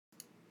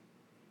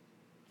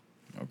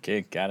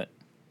Okay, got it.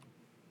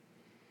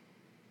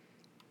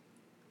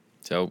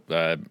 So,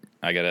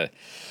 I gotta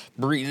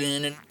breathe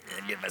in and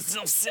get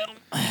myself settled.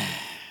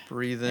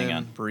 Breathe Hang in,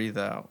 on. breathe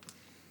out.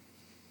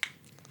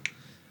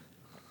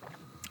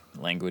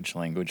 Language.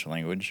 Language.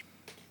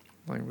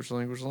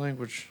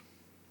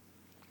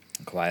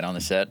 Quiet on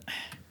the set.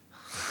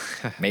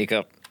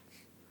 Makeup.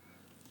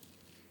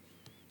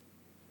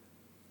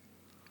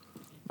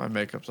 My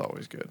makeup's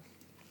always good.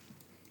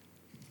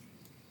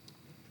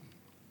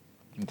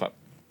 Okay.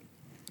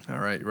 All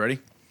right, you ready?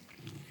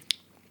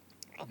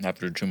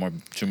 After two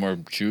more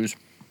chews,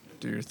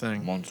 Do your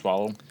thing. one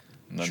swallow.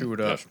 And then, Chew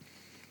it up. yes.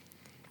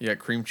 You got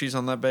cream cheese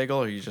on that bagel,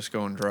 or are you just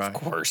going dry? Of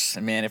course.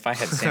 Man, if I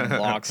had salmon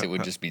blocks, it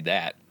would just be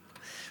that.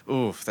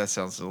 Oof, that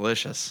sounds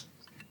delicious.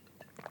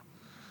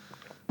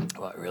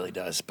 Well, it really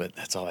does, but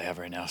that's all I have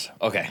right now. So.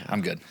 Okay,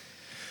 I'm good.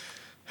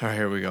 All right,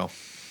 here we go.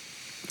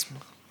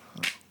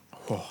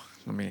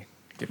 Let me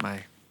get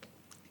my...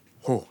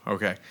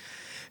 okay.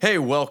 Hey,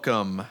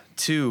 welcome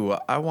to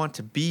I Want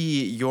to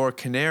Be Your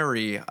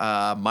Canary.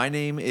 My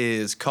name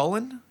is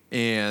Cullen,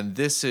 and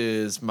this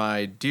is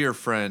my dear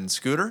friend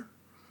Scooter.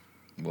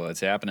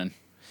 What's happening?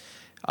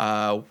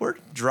 We're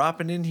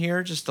dropping in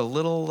here just a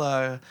little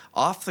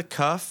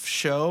off-the-cuff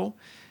show,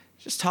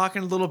 just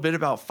talking a little bit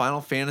about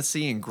Final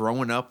Fantasy and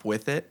growing up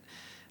with it.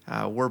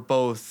 We're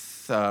both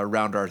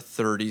around our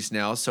 30s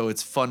now, so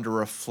it's fun to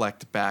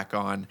reflect back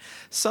on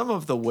some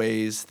of the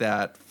ways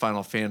that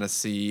Final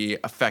Fantasy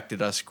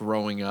affected us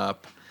growing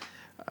up.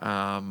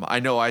 I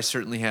know I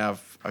certainly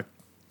have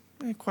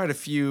quite a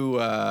few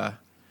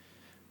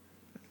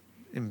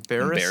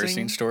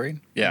embarrassing story?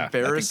 Yeah.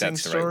 Embarrassing I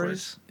think that's the right word.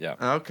 stories?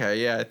 Yeah.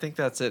 Okay, yeah, I think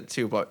that's it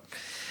too. But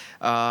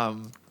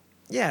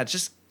yeah,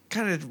 just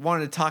kind of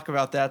wanted to talk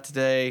about that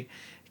today,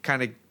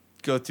 kind of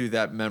go through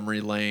that memory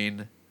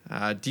lane.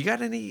 Do you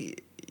got any,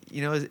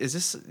 is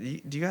this,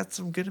 do you got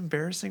some good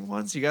embarrassing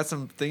ones? You got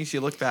some things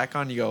you look back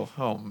on, you go,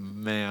 oh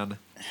man.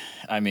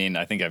 I mean,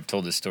 I think I've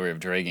told the story of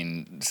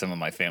dragging some of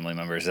my family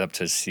members up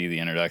to see the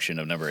introduction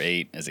of number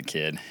 8 as a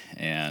kid.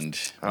 And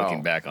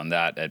looking back on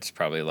that, it's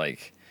probably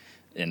like,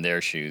 in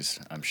their shoes,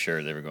 I'm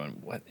sure they were going,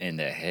 what in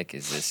the heck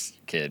is this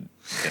kid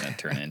going to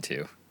turn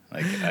into?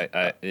 Like,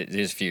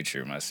 his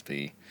future must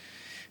be...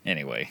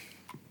 Anyway.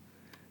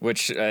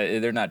 Which,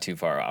 they're not too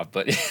far off,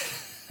 but...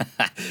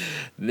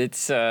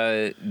 it's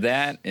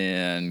that,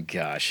 and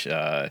gosh,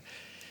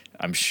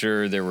 I'm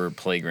sure there were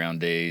playground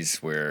days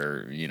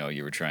where,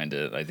 you were trying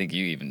to... I think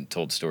you even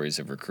told stories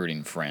of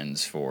recruiting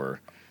friends for...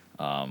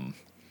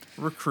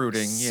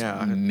 recruiting,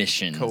 yeah.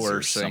 Missions coercing,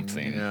 or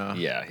something.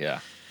 Yeah.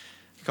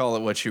 Call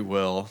it what you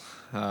will.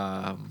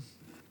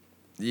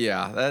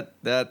 Yeah,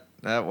 that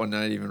one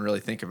I didn't even really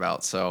think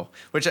about. So,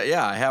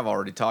 I have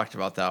already talked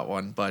about that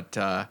one, but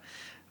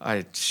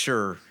I'd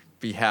sure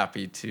be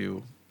happy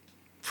to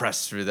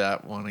press through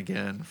that one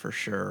again for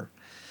sure.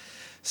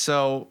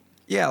 So,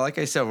 yeah, like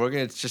I said, we're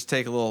going to just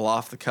take a little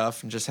off the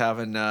cuff and just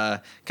having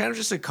kind of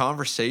just a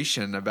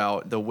conversation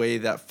about the way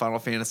that Final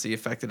Fantasy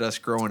affected us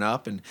growing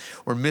up. And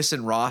we're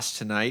missing Ross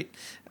tonight,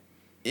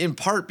 in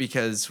part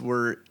because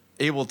we're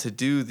able to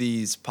do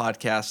these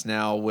podcasts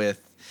now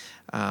with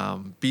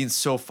being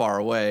so far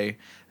away.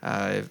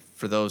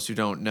 For those who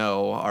don't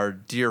know, our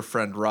dear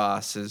friend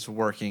Ross is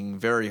working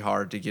very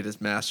hard to get his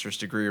master's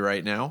degree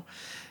right now.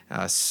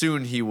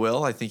 Soon he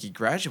will. I think he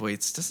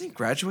graduates. Doesn't he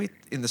graduate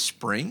in the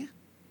spring?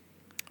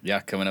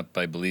 Yeah, coming up,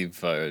 I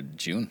believe,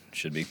 June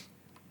should be.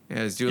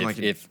 Yeah, he's doing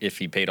if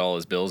he paid all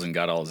his bills and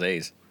got all his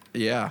A's.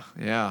 Yeah.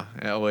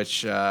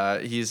 Which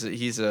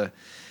he's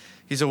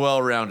a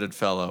well-rounded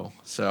fellow.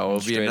 So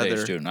it'll be another A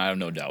student. I have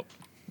no doubt.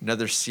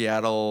 Another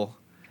Seattle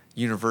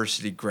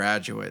University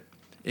graduate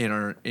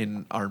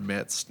in our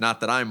midst. Not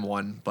that I'm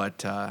one,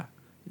 but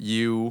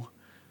you,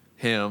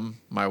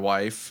 him, my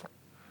wife.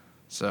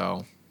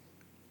 So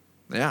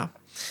yeah,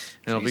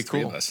 it'll be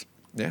cool. 3 of us.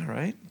 Yeah,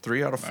 right.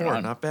 3 out of 4,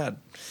 Right, not bad.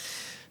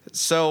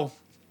 So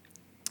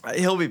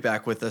he'll be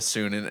back with us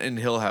soon, and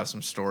he'll have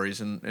some stories,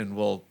 and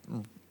we'll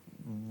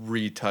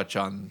retouch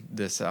on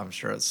this, I'm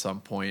sure, at some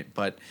point.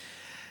 But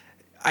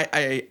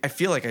I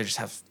feel like I just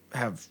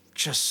have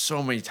just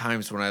so many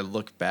times when I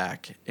look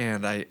back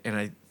and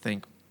I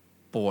think,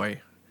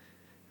 boy,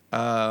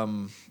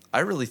 I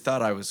really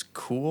thought I was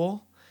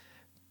cool.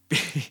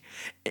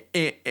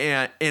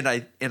 and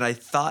I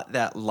thought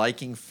that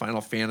liking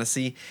Final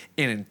Fantasy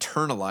and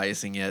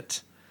internalizing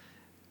it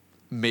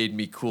made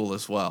me cool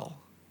as well.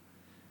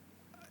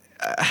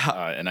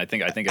 And I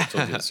think I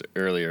told you this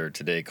earlier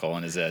today,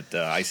 Colin, is that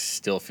I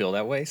still feel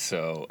that way.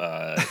 So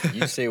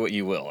you say what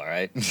you will, all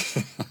right?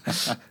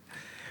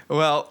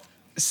 Well,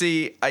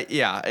 see,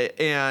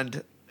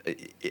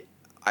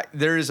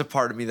 there is a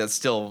part of me that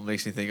still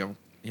makes me think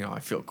I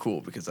feel cool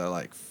because I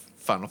like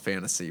Final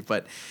Fantasy.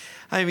 But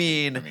I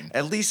mean,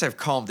 at least I've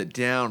calmed it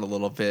down a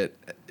little bit,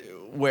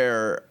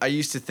 where I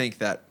used to think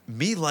that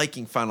me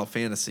liking Final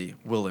Fantasy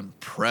will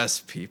impress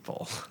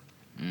people.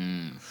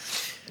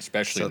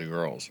 Especially the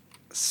girls.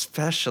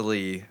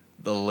 Especially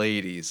the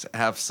ladies,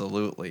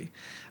 absolutely.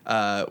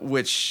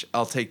 Which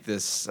I'll take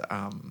this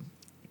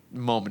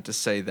moment to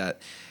say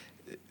that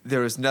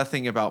there was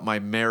nothing about my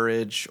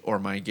marriage or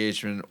my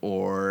engagement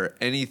or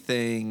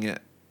anything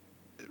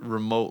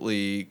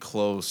remotely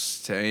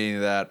close to any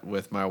of that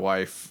with my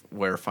wife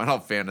where Final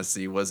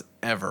Fantasy was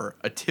ever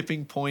a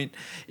tipping point,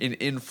 an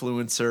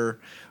influencer,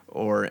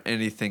 or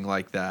anything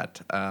like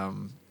that.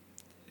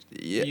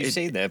 You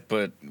say that,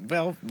 but,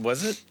 well,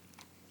 was it?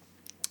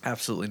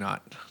 Absolutely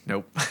not.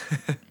 Nope.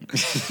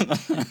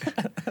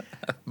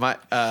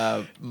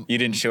 You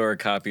didn't show her a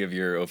copy of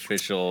your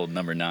official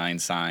number 9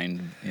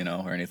 sign,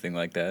 or anything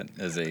like that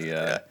as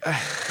a,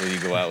 will you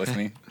go out with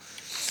me?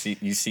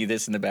 You see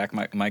this in the back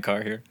of my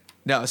car here?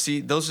 No, see,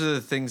 those are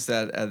the things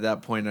that at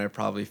that point I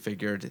probably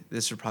figured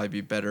this would probably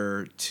be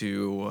better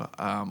to,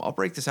 I'll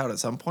break this out at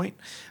some point,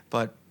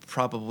 but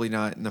probably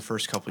not in the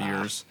first couple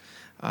years.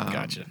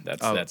 Gotcha.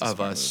 That's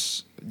of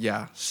us. Move.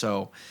 Yeah.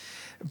 So,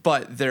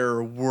 but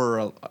there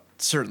were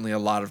certainly a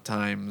lot of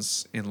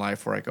times in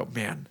life where I go,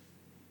 man,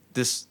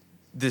 this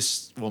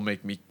will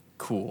make me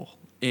cool.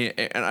 And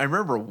I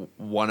remember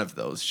one of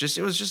those.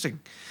 It was just a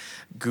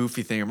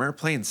goofy thing. I remember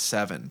playing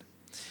 7,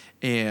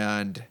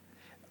 and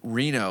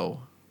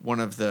Reno, one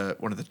of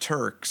the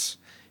Turks,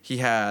 he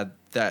had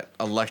that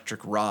electric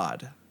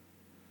rod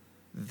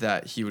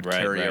that he would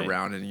carry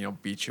around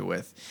and beat you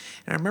with.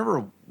 And I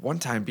remember one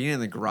time being in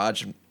the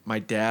garage, and my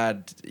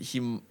dad, he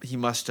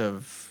must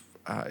have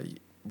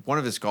one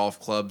of his golf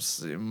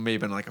clubs, it may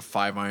have been like a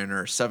 5-iron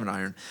or a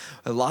 7-iron,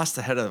 I lost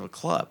the head of a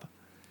club.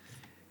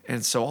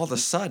 And so all of a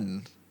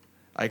sudden,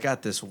 I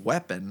got this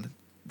weapon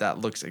that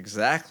looks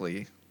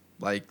exactly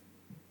like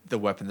the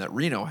weapon that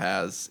Reno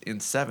has in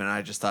 7.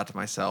 I just thought to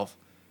myself,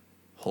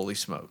 holy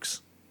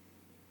smokes,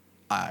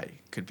 I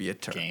could be a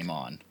Turk. Game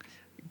on.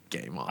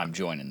 I'm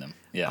joining them.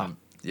 Yeah. Yep.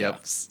 Yeah.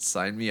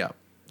 Sign me up.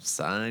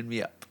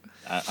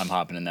 I'm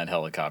hopping in that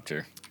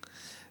helicopter.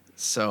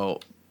 So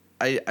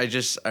I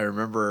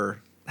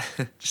remember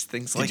just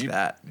things like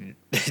that.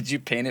 Did you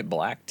paint it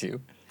black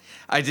too?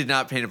 I did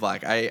not paint it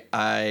black.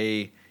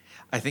 I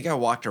think I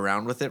walked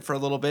around with it for a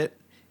little bit,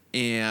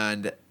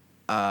 and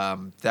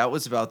that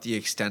was about the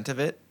extent of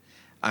it.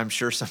 I'm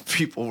sure some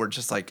people were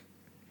just like,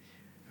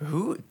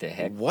 "Who the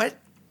heck? What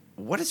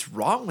is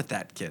wrong with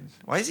that kid?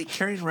 Why is he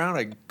carrying around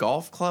a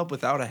golf club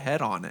without a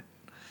head on it?"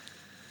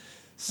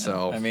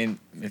 So I mean,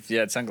 if you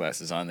had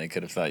sunglasses on, they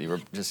could have thought you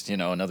were just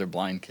another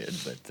blind kid.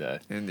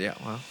 But and yeah,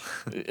 well,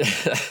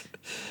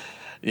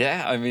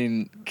 yeah. I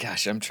mean,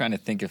 gosh, I'm trying to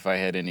think if I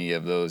had any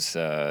of those,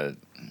 like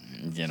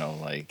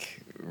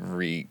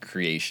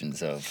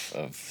recreations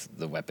of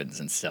the weapons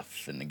and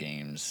stuff in the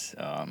games.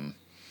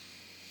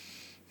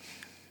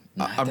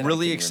 I'm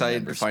really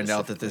excited to find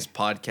out that this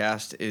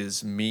podcast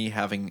is me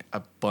having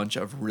a bunch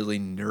of really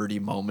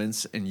nerdy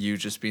moments and you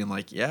just being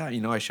like, yeah,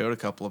 I showed a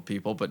couple of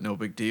people, but no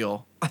big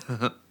deal.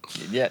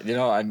 Yeah,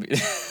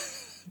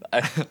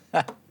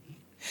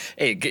 hey,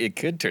 it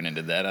could turn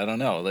into that. I don't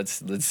know.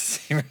 Let's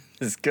see where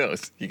this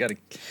goes. You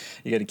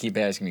gotta keep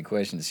asking me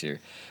questions here.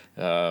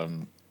 I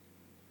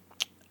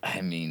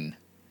mean,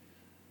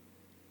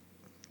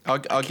 I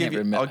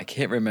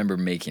can't remember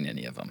making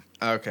any of them.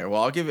 Okay,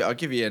 well, I'll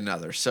give you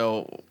another.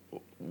 So,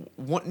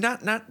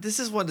 this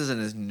is one isn't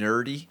as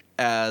nerdy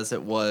as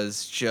it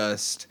was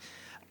just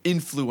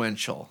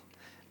influential.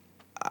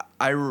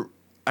 I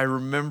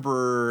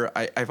remember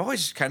I've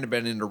always kind of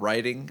been into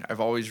writing. I've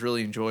always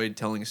really enjoyed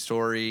telling a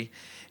story,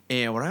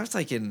 and when I was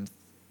like in,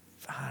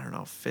 I don't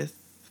know,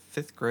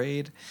 fifth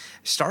grade,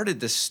 I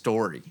started this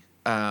story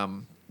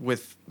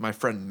with my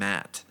friend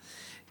Matt.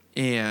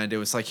 And it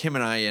was like him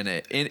and I in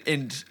it.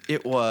 And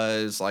it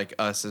was like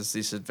us as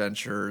these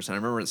adventurers. And I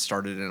remember it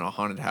started in a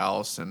haunted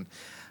house. And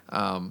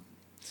I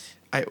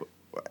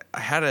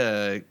had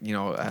a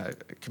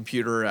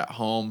computer at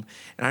home.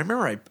 And I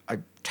remember I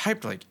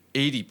typed like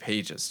 80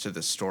 pages to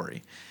this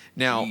story.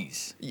 Now,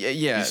 Jeez.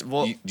 Yeah.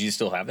 Do you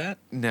still have that?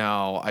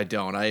 No, I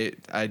don't.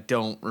 I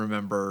don't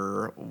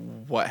remember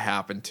what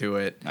happened to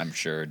it. I'm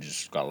sure it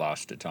just got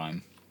lost to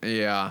time.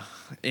 Yeah.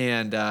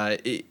 And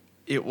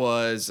It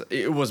was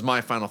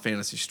my Final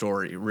Fantasy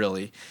story,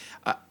 really.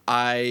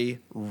 I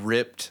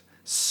ripped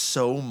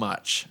so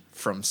much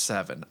from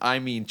 7. I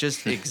mean,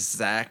 just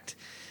exact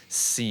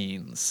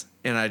scenes.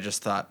 And I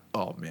just thought,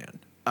 oh, man,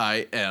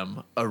 I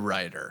am a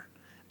writer.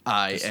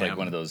 I am like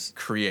one of those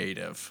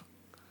creative.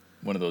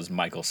 One of those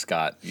Michael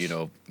Scott,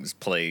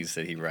 plays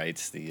that he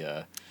writes,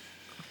 that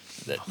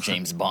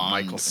James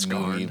Bond Michael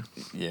Scarn.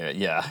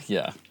 Yeah.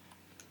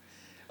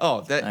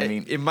 Oh,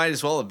 it might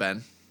as well have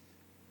been.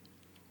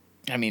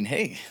 I mean,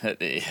 hey,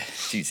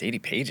 geez, 80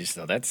 pages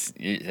though. That's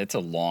a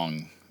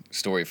long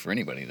story for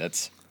anybody.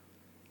 That's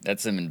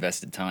some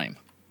invested time.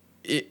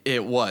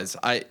 It was.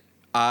 I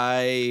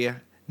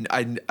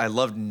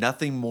loved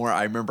nothing more.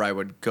 I remember I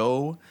would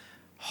go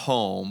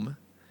home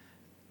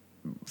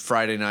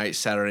Friday night,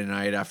 Saturday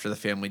night after the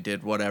family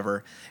did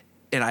whatever,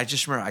 and I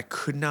just remember I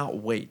could not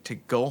wait to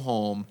go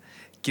home,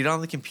 get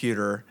on the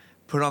computer,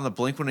 put on the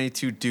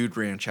Blink-182 Dude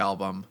Ranch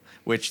album,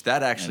 which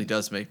that actually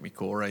does make me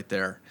cool right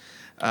there.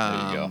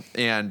 There you go.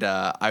 And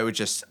I would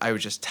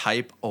just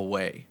type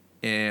away,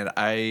 and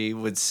I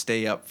would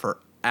stay up for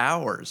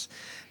hours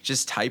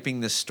just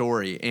typing the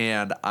story.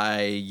 And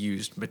I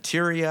used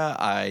materia.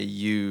 I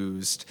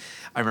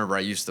remember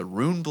I used the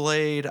rune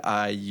blade.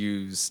 I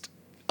used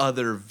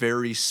other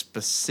very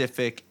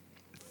specific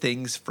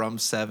things from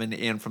 7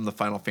 and from the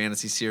Final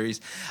Fantasy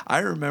series. I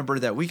remember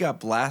that we got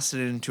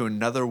blasted into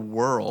another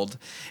world,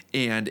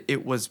 and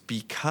it was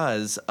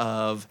because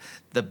of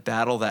the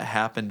battle that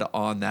happened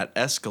on that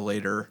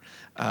escalator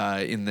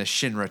in the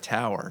Shinra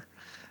Tower.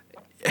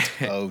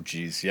 Oh,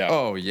 geez, yeah.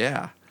 Oh,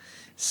 yeah.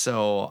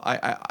 So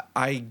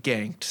I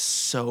ganked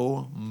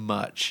so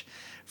much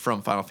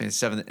from Final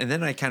Fantasy VII, and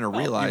then I kind of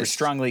realized... You were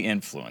strongly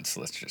influenced,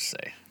 let's just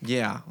say.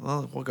 Yeah,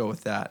 well, we'll go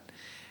with that.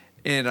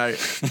 And I...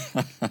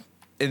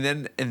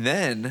 And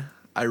then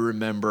I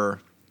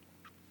remember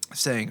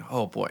saying,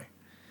 "Oh boy,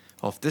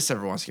 well if this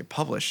ever wants to get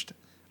published,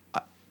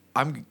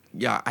 I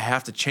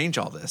have to change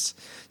all this."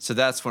 So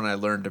that's when I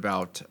learned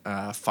about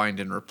find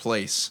and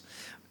replace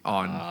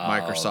on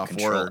Microsoft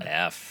Control Word.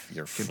 F,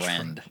 your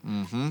friend.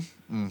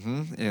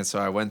 And so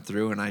I went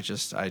through and I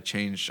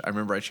changed. I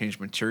remember I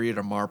changed materia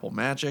to marble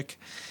magic.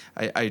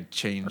 I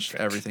changed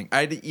everything.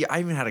 I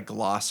even had a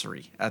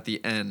glossary at the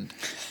end.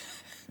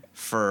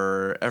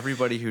 For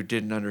everybody who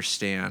didn't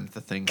understand the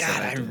things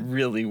that I did. I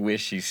really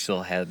wish you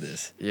still had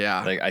this.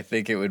 Yeah. Like, I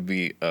think it would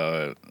be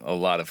a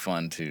lot of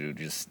fun to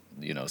just,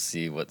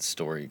 see what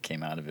story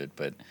came out of it.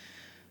 But,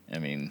 I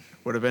mean...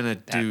 Would have been a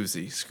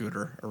doozy,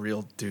 Scooter. A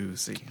real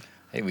doozy.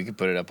 Hey, we could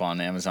put it up on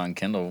Amazon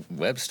Kindle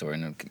web store,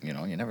 and, you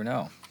never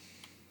know.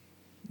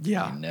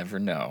 Yeah. You never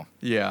know.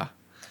 Yeah.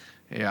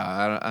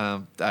 Yeah,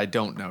 I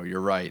don't know.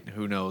 You're right.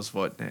 Who knows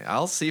what?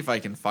 I'll see if I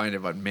can find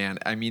it. But man,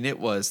 I mean, it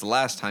was the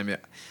last time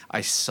I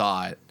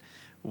saw it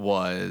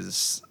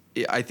was.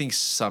 I think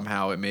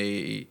somehow I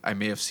may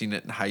have seen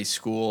it in high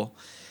school,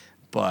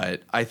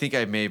 but I think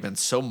I may have been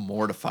so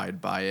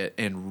mortified by it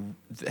and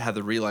had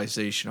the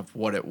realization of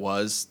what it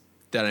was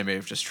that I may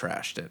have just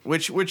trashed it,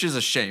 which is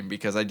a shame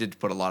because I did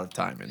put a lot of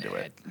time into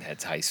it.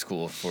 That's high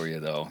school for you,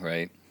 though,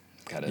 right?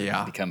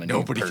 Gotta become a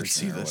nobody new can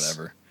see person or this.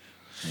 whatever.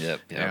 Yep.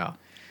 Yeah.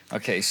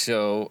 Okay,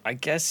 so I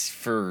guess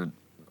for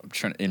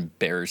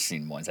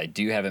embarrassing ones, I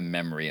do have a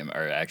memory.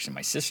 Or actually,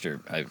 my sister,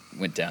 I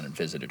went down and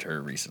visited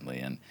her recently,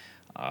 and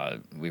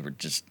we were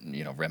just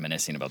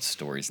reminiscing about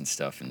stories and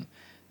stuff. And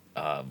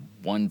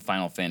one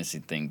Final Fantasy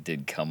thing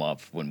did come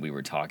up when we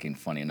were talking.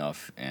 Funny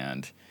enough,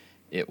 and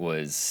it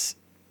was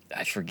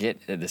I forget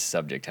the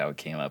subject how it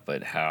came up,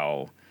 but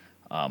how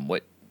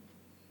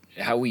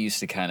we used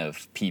to kind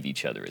of peeve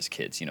each other as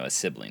kids, as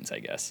siblings, I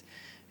guess,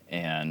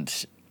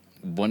 and.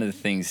 One of the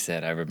things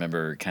that I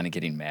remember kind of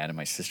getting mad at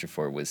my sister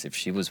for was if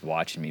she was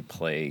watching me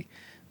play,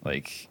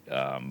 like,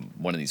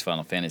 one of these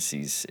Final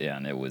Fantasies,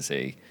 and it was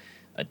a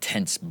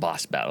tense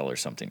boss battle or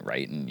something,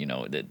 right? And,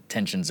 the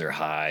tensions are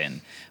high,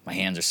 and my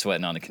hands are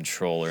sweating on the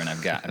controller, and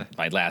I've got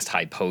my last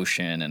high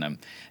potion, and I'm,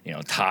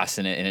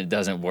 tossing it, and it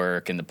doesn't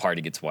work, and the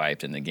party gets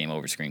wiped, and the game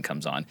over screen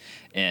comes on.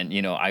 And,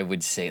 I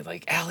would say,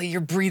 like, Allie,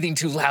 you're breathing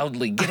too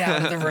loudly. Get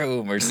out of the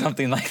room, or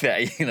something like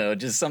that,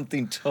 just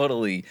something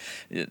totally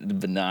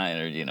benign,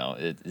 or,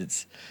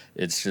 it's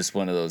just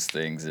one of those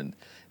things.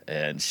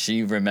 And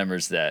she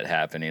remembers that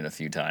happening a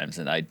few times,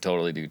 and I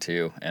totally do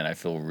too. And I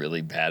feel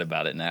really bad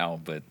about it now,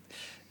 but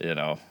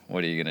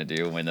what are you gonna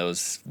do when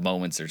those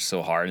moments are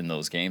so hard in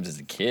those games as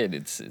a kid?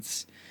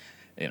 It's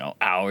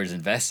hours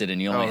invested,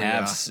 and you only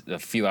have a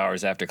few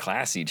hours after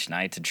class each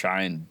night to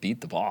try and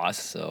beat the boss.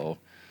 So,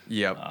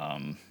 yep.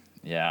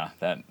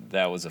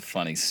 That was a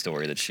funny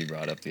story that she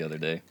brought up the other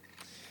day.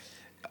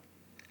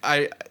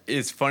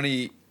 It's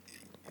funny,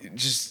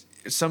 just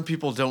some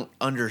people don't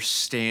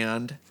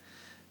understand.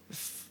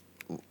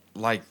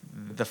 Like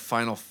the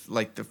Final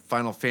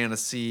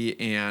Fantasy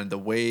and the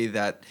way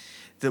that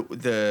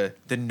the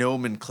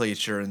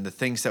nomenclature and the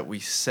things that we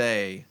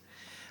say.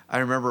 I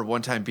remember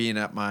one time being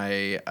at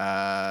my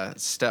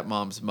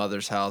stepmom's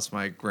mother's house,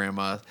 my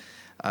grandma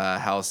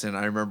house, and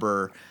I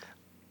remember,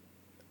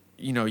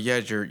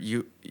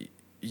 you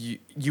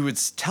would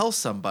tell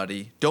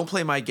somebody, "Don't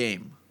play my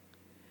game,"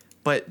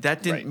 but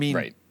that didn't mean.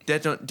 Right.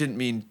 That didn't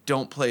mean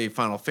don't play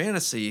Final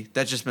Fantasy.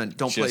 That just meant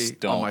don't play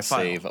on my file.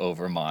 Don't save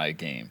over my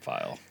game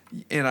file.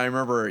 And I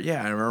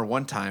remember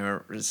one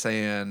time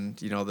saying,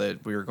 that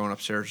we were going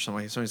upstairs or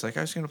something. Somebody's like,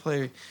 I was going to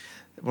play,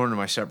 one of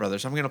my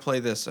stepbrothers, I'm going to play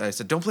this. I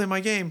said, don't play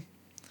my game.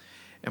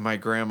 And my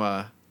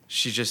grandma,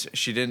 she just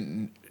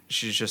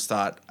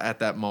thought at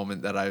that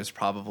moment that I was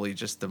probably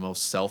just the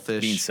most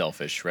selfish. Being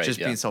selfish, right?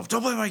 Being selfish.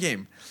 Don't play my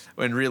game.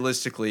 When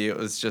realistically, it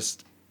was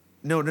just,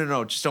 no.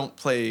 Just don't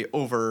play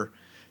over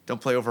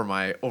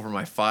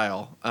my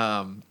file.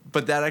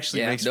 But that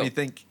actually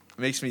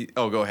makes me.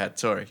 Oh, go ahead.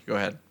 Sorry. Go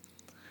ahead.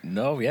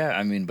 No, yeah.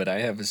 I mean, but I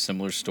have a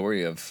similar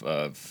story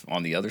of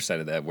on the other side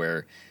of that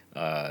where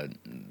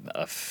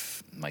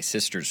my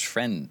sister's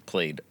friend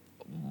played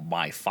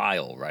my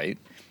file, right?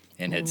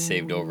 And had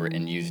saved over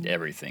and used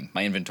everything.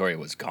 My inventory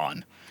was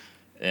gone.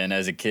 And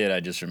as a kid,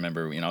 I just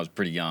remember, I was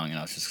pretty young, and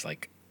I was just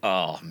like,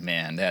 oh,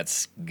 man,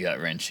 that's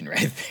gut-wrenching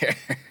right there.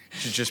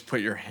 You just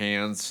put your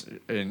hands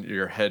in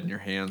your head in your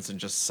hands and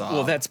just sob.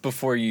 Well, that's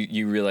before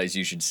you realize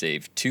you should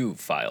save 2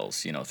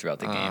 files, throughout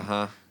the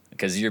game.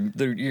 because your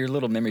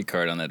little memory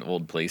card on that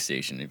old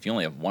PlayStation, if you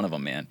only have one of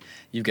them, man,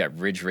 you've got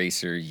Ridge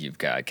Racer, you've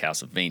got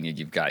Castlevania,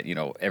 you've got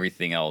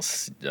everything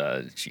else.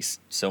 Geez,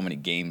 so many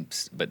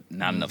games, but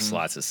not enough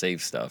slots to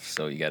save stuff.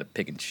 So you got to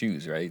pick and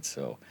choose, right?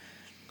 So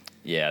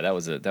yeah, that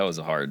was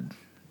a hard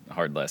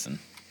lesson.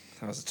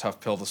 That was a tough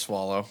pill to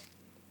swallow.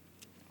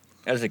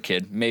 As a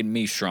kid, made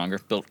me stronger,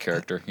 built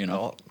character.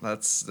 Well,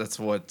 that's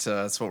what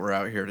we're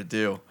out here to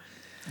do.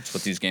 That's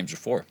what these games are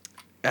for.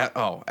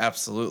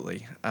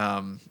 Absolutely.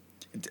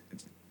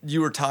 You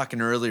were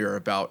talking earlier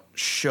about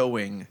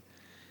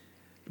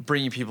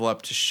bringing people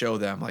up to show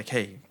them, like,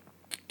 hey,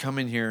 come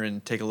in here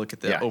and take a look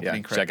at the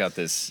opening credits. Check out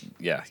this.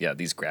 Yeah,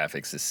 these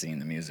graphics, this scene,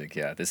 the music.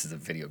 Yeah, this is a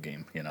video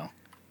game.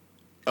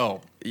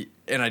 Oh,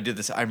 and I did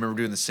this. I remember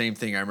doing the same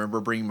thing. I remember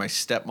bringing my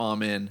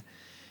stepmom in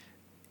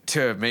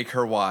to make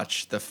her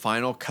watch the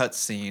final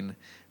cutscene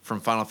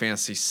from Final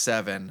Fantasy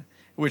VII,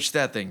 which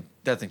that thing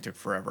took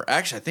forever.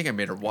 Actually, I think I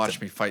made her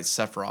watch me fight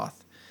Sephiroth.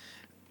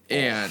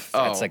 And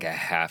that's like a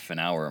half an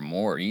hour or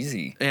more,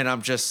 easy. And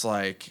I'm just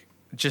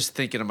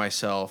thinking to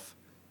myself,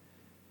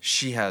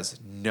 she has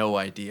no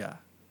idea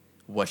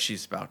what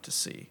she's about to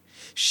see.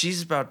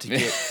 She's about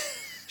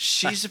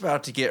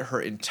to get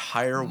her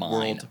entire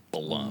world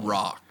blown.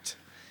 Rocked.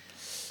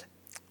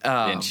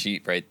 And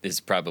she is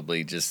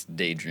probably just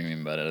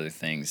daydreaming about other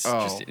things,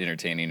 just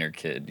entertaining her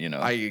kid,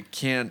 I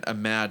can't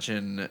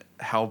imagine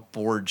how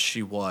bored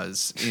she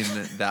was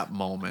in that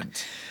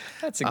moment.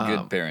 That's a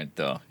good parent,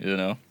 though,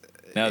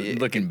 Now,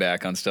 looking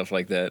back on stuff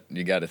like that,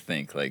 you got to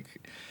think, like,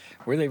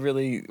 were they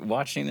really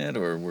watching it,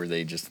 or were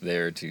they just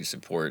there to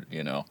support,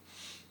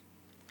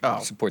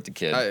 support the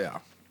kid? Yeah.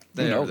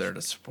 They were there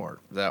to support.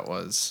 That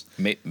was...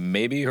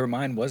 Maybe her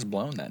mind was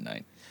blown that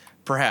night.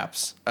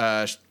 Perhaps.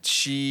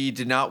 She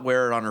did not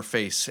wear it on her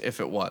face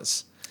if it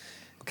was.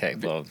 Okay,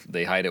 well,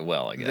 they hide it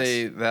well, I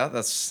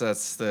guess.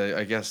 That's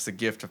the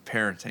gift of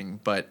parenting.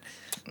 But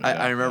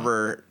I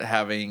remember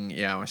having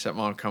my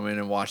stepmom come in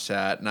and watch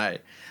that, and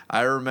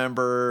I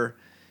remember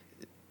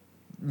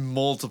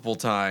multiple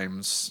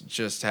times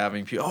just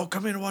having people,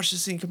 come in and watch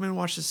this scene,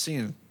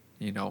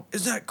 isn't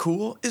that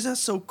cool? Isn't that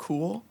so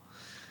cool?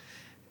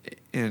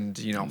 And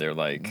they're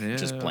like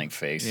just blank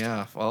faced.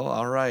 Yeah, well,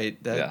 all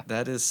right,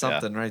 that is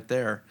something right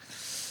there.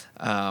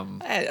 I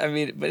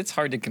mean, but it's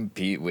hard to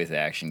compete with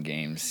action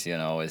games,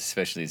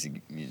 especially as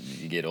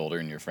you get older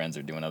and your friends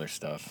are doing other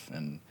stuff.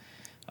 And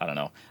I don't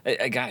know.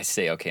 I gotta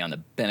say, okay, on the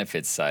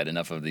benefits side,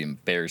 enough of the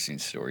embarrassing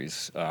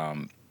stories.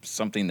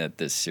 Something that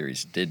this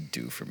series did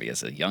do for me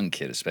as a young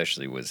kid,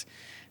 especially, was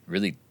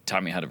really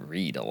taught me how to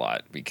read a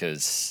lot.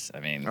 Because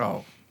I mean,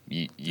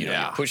 you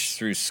push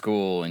through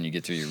school and you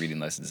get through your reading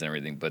lessons and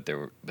everything. But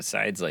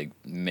besides like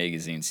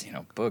magazines,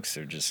 books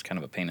are just kind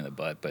of a pain in the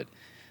butt. But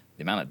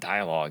the amount of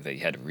dialogue that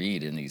you had to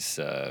read in these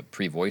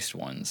pre-voiced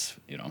ones,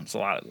 it's a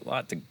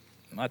lot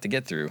to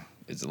get through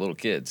as a little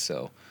kid.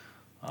 So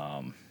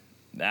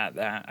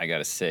that I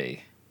gotta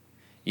say,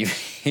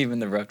 even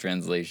the rough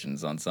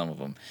translations on some of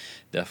them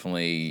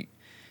definitely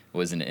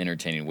was an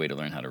entertaining way to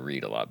learn how to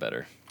read a lot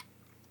better.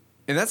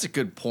 And that's a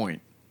good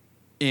point.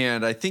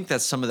 And I think that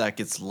some of that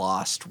gets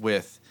lost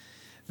with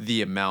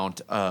the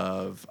amount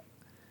of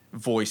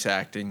voice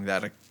acting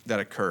that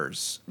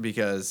occurs,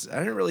 because I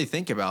didn't really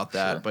think about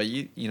that. Sure. But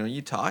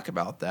you talk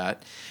about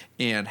that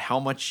and how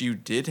much you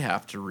did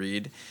have to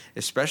read,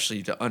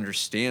 especially to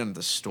understand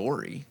the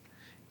story.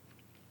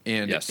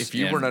 And if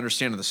you weren't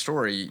understanding the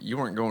story, you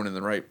weren't going in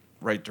the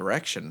right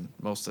direction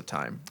most of the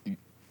time.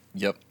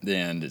 Yep.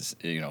 And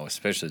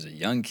especially as a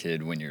young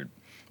kid, when you're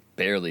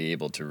barely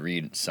able to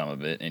read some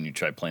of it and you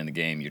try playing the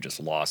game, you're just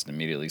lost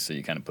immediately. So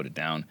you kind of put it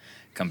down,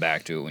 come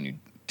back to it when you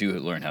do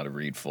learn how to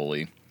read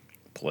fully,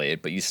 play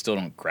it, but you still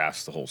don't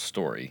grasp the whole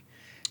story.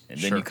 And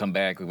then you come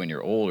back when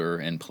you're older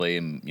and play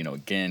them,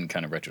 again,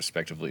 kind of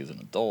retrospectively as an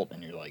adult,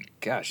 and you're like,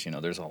 gosh,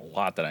 there's a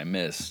lot that I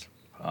missed.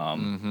 A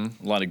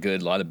lot of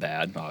good, a lot of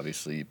bad.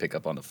 Obviously, you pick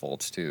up on the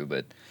faults too,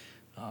 but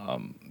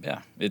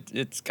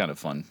it's kind of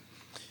fun.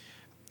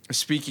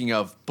 Speaking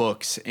of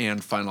books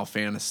and Final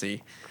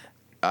Fantasy,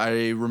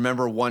 I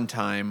remember one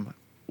time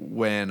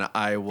when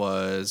I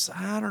was,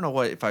 I don't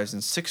know if I was in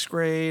 6th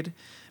grade,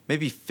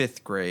 maybe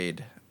 5th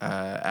grade,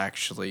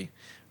 actually,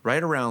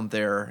 right around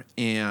there,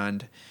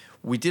 and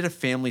we did a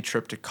family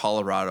trip to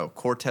Colorado,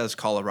 Cortez,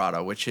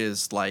 Colorado, which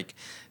is like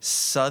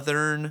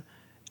southwestern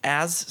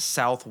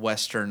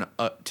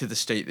to the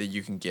state that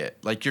you can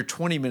get. Like, you're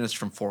 20 minutes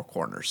from Four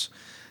Corners.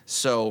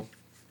 So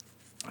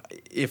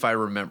if I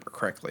remember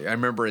correctly, I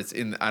remember it's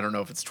in, I don't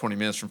know if it's 20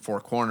 minutes from Four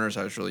Corners.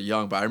 I was really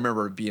young, but I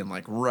remember it being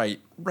like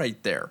right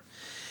there.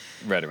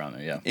 Right around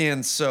there, yeah.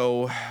 And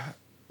so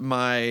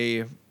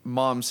my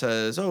mom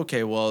says,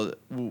 okay, well,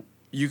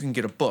 you can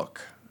get a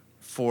book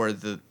for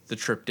the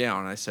trip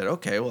down. And I said,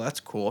 okay, well, that's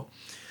cool.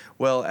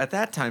 Well, at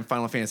that time,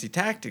 Final Fantasy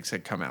Tactics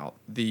had come out.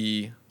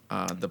 The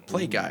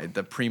play guide,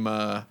 the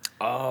Prima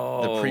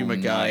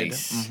guide.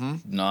 Nice. Mm-hmm.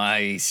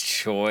 Nice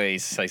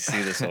choice. I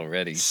see this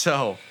already.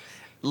 So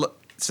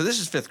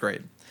this is 5th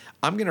grade.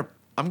 I'm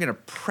gonna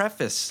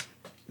preface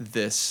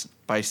this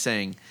by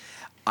saying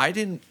I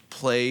didn't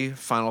play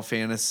Final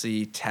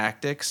Fantasy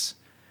Tactics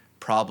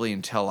probably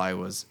until I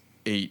was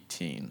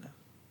 18.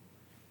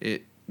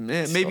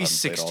 Maybe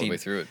 16. All the way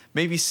through it.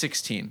 Maybe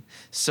 16.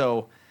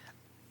 So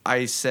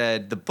I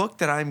said the book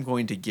that I'm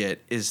going to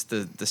get is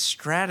the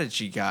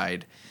strategy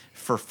guide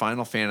for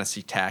Final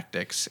Fantasy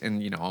Tactics,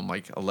 and I'm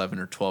like 11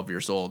 or 12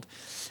 years old,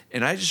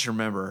 and I just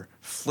remember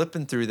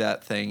flipping through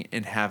that thing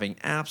and having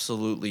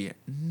absolutely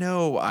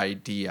no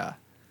idea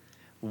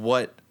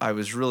what I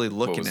was really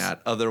looking at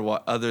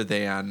other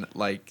than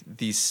like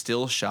these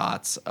still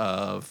shots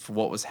of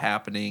what was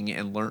happening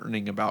and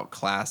learning about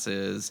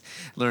classes,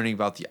 learning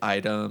about the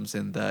items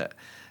and the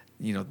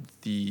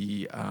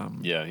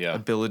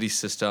ability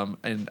system.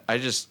 And I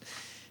just,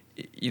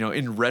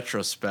 in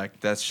retrospect,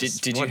 that's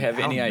just did you have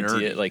any nerdy.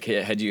 idea, like,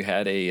 had you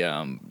had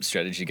a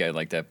strategy guide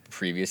like that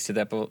previous to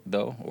that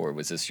though, or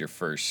was this your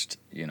first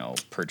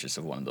purchase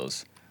of one of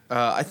those?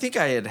 I think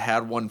I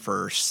had one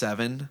for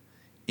 7.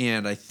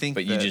 And I think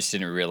But you just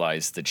didn't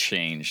realize the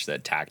change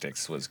that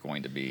Tactics was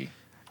going to be.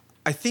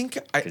 I think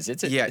because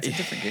it's a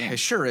different game. It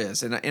sure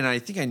is, and I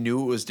think I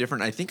knew it was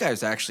different. I think I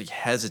was actually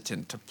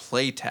hesitant to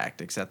play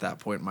Tactics at that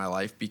point in my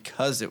life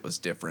because it was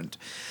different.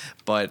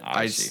 But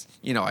I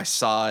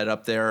saw it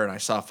up there, and I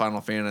saw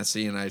Final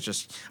Fantasy, and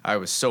I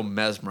was so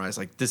mesmerized.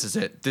 Like, this is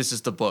it. This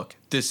is the book.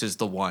 This is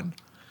the one.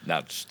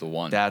 That's the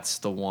one. That's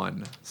the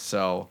one.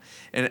 So,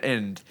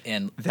 and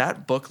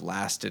that book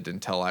lasted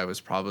until I was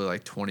probably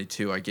like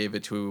 22. I gave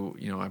it to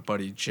my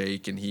buddy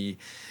Jake, and he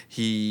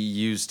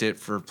used it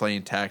for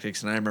playing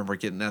Tactics. And I remember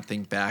getting that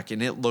thing back,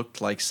 and it looked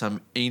like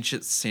some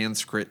ancient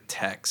Sanskrit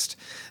text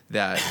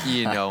that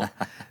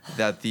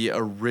that the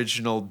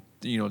original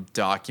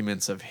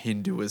documents of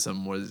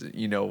Hinduism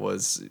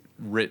was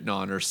written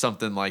on, or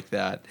something like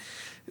that.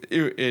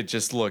 It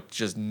just looked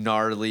just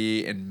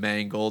gnarly and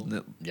mangled,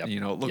 and it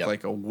looked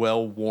like a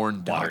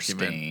well-worn water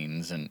document.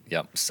 Stains and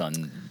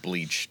sun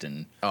bleached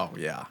and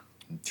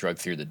drug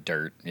through the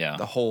dirt. Yeah,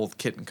 the whole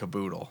kit and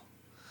caboodle.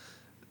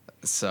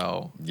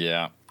 So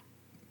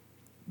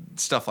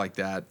stuff like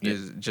that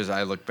is just,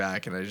 I look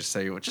back and I just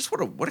say, just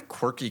what a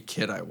quirky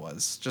kid I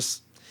was.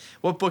 Just,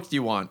 what book do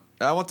you want?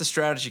 I want the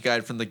strategy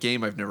guide from the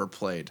game I've never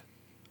played.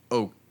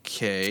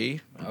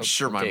 Okay. I'm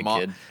sure my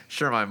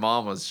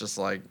mom was just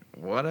like,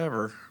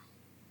 whatever.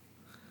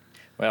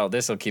 Well,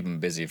 this will keep him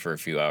busy for a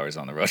few hours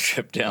on the road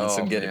trip down,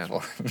 so get it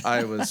for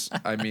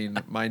him.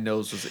 My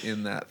nose was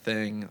in that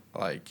thing.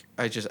 Like,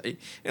 it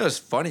was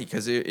funny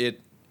because it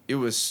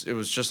was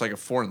just like a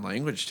foreign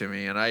language to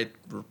me, and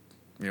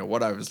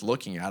what I was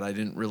looking at, I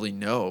didn't really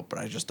know, but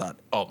I just thought,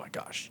 oh my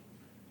gosh,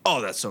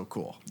 oh, that's so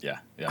cool. Yeah.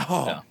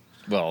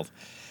 Well,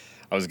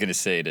 I was going to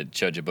say, to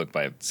judge a book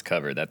by its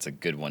cover, that's a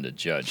good one to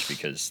judge,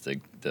 because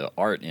the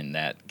art in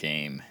that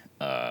game,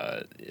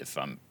 if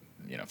I'm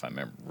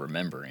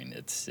remembering,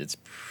 it's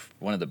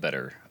one of the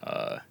better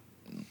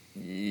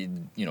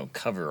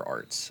cover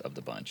arts of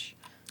the bunch.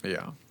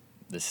 Yeah.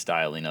 The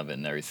styling of it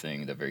and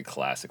everything, the very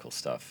classical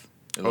stuff.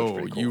 It looks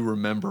pretty cool. You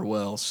remember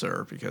well,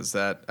 sir, because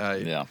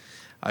I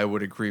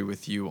would agree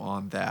with you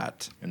on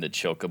that. And the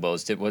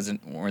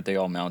chocobos, weren't they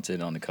all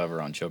mounted on the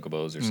cover on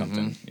chocobos or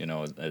something?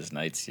 As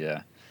knights,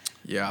 yeah.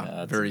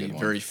 Yeah, very,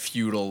 very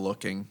feudal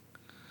looking.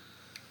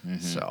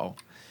 Mm-hmm. So,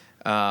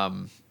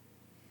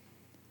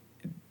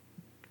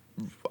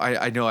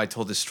 I know I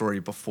told this story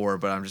before,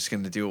 but I'm just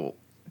going to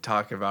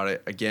talk about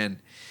it again.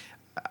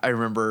 I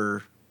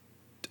remember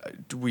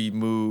I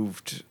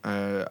moved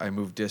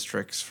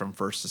districts from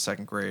 1st to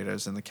 2nd grade. I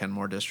was in the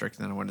Kenmore district,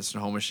 and then I went to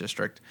Snohomish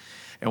district.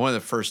 And one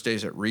of the first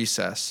days at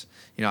recess,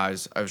 I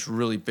was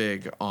really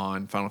big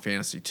on Final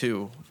Fantasy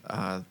II.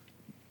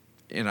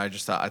 And I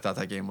thought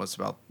that game was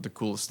about the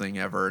coolest thing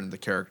ever, and the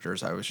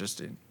characters I was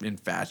just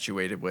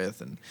infatuated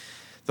with, and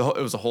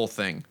it was a whole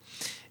thing.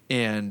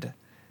 And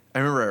I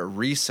remember at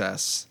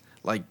recess,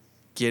 like,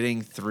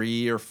 getting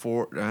 3 or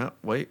 4.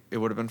 It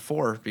would have been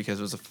 4 because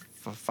it was a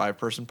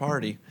 5-person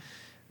party,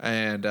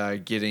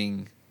 and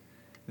getting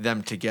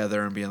them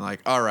together and being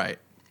like, all right,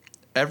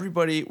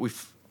 everybody,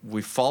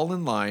 we fall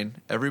in line,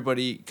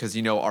 everybody, because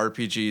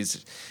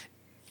RPGs.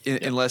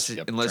 Unless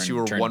you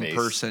were one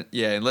person,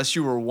 unless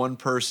you were one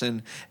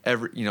person,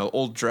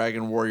 old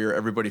Dragon Warrior,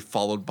 everybody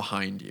followed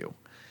behind you,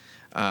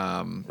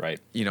 right?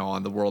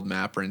 On the world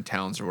map or in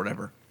towns or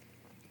whatever.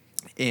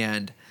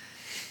 And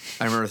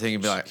I remember thinking,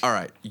 be like, all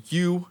right,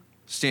 you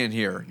stand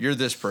here, you're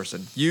this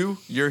person,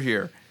 you're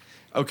here,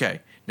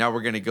 okay. Now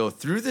we're gonna go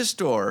through this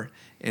door,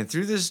 and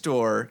through this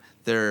door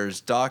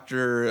there's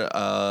Dr.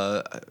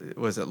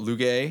 Was it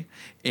Luge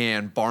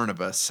and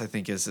Barnabas, I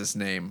think is his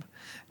name.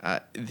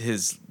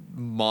 His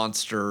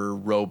monster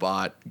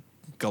robot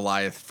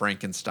Goliath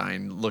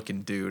Frankenstein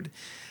looking dude.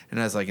 And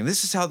I was like, and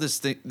this is how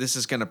this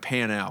is going to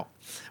pan out.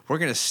 We're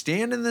going to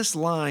stand in this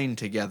line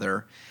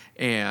together,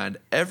 and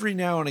every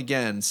now and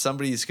again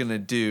somebody's going to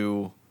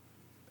do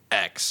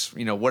X,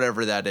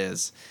 whatever that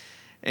is.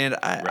 And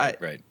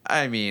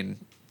I mean,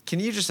 can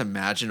you just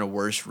imagine a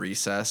worse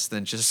recess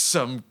than just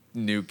some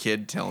new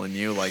kid telling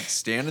you, like,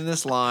 stand in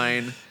this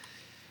line,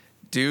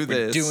 do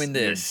this. We're doing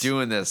this. You're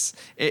doing this.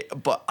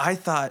 But I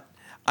thought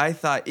I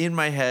thought in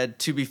my head,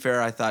 to be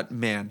fair, I thought,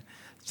 man,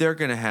 they're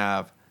going to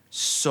have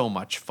so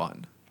much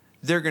fun.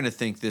 They're going to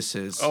think this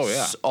is they're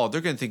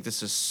going to think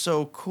this is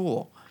so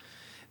cool.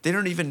 They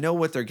don't even know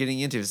what they're getting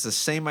into. It's the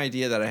same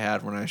idea that I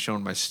had when I showed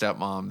my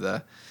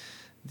stepmom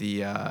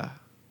the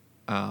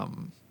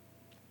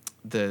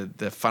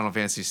Final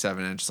Fantasy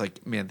VII, and just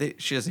like, man,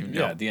 she doesn't even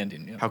know the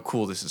ending, how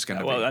cool this is going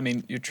to be. Well, I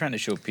mean, you're trying to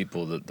show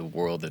people the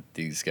world that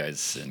these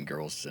guys and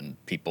girls and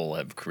people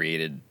have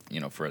created,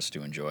 for us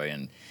to enjoy,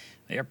 and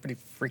they are pretty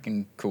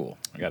freaking cool.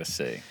 I gotta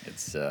say,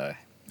 it's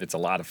a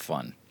lot of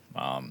fun.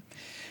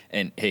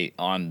 And hey,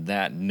 on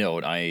that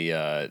note,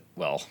 I'm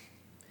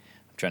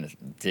trying to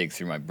dig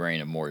through my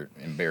brain of more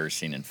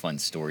embarrassing and fun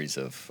stories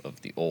of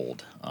the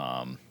old.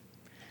 I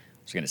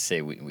was gonna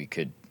say we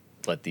could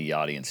let the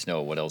audience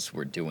know what else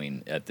we're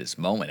doing at this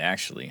moment,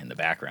 actually, in the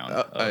background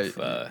of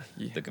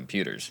the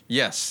computers.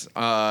 Yes.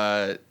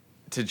 To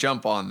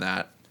jump on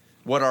that,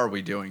 what are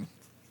we doing?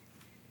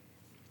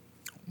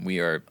 We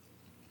are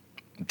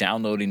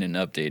downloading and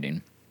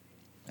updating,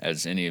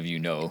 as any of you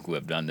know who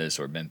have done this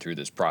or been through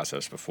this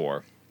process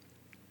before,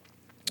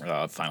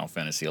 Final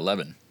Fantasy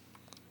XI.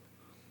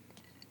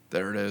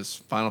 There it is.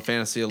 Final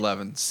Fantasy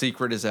XI.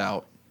 Secret is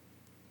out.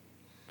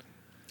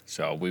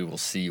 So we will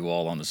see you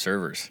all on the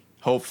servers.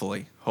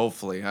 Hopefully.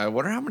 I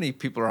wonder how many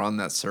people are on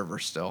that server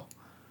still.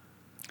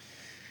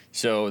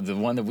 So the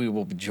one that we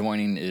will be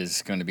joining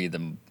is going to be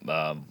the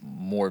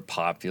more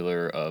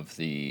popular of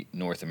the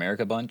North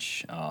America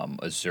bunch,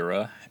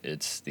 Azura.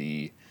 It's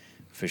the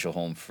official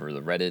home for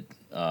the Reddit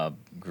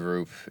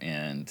group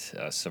and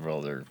several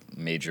other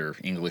major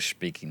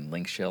English-speaking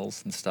link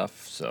shells and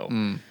stuff. So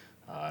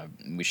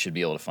we should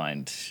be able to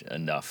find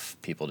enough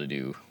people to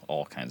do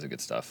all kinds of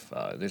good stuff.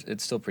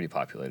 It's still pretty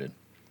populated.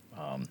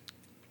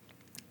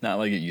 Not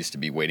like it used to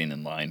be waiting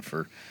in line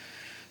for,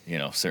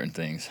 certain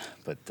things,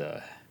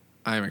 but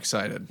I'm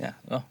excited. Yeah.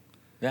 Well,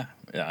 yeah.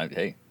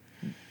 Hey,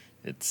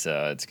 it's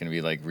going to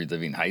be like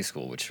reliving high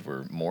school, which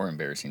were more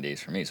embarrassing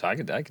days for me. So I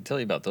could tell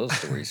you about those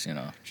stories.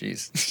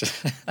 Jeez.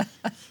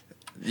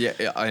 Yeah,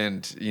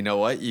 and you know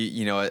what?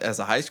 As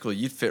a high school,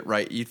 you'd fit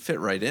right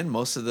in.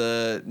 Most of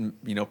the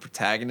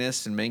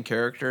protagonists and main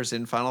characters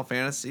in Final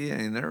Fantasy,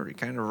 and they're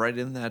kind of right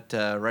in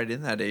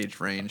that age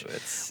range.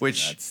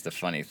 That's the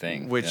funny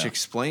thing. Which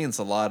explains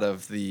a lot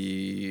of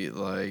the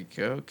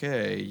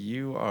okay,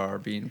 you are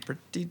being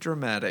pretty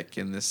dramatic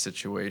in this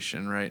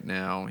situation right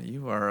now.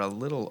 You are a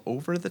little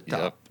over the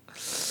top.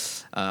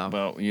 Yep.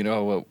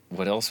 Well,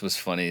 what else was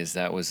funny is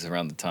that was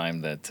around the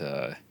time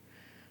that.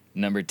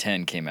 Number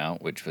 10 came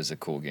out, which was a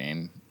cool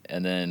game,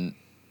 and then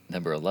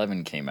number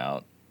 11 came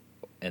out,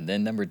 and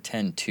then number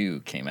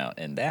 10-2 came out,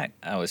 and that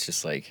I was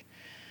just like,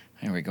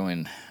 and we're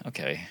going,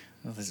 okay,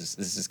 well, this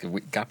is good.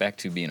 We got back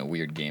to being a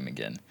weird game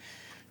again,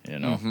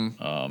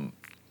 Mm-hmm.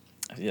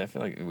 I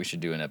feel like we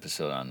should do an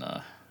episode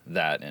on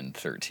that and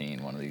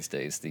 13 one of these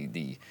days.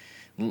 The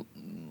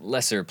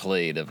lesser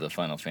played of the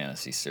Final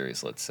Fantasy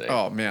series, let's say.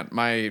 Oh man,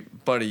 my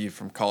buddy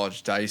from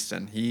college,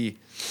 Dyson, he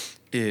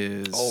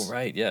is. Oh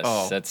right,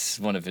 yes, that's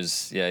one of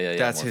his.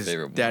 That's his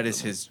favorite. That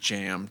is his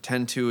jam.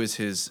 10-2 is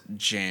his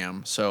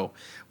jam. So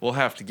we'll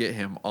have to get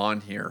him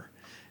on here,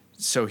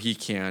 so he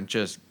can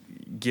just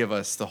give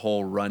us the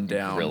whole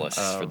rundown. Grill us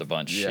for the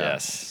bunch.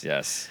 Yes.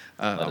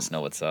 Let us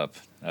know what's up.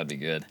 That'd be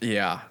good.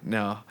 Yeah.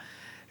 No.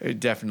 We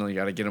definitely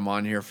got to get him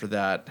on here for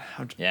that.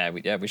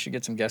 We should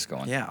get some guests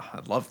going. Yeah,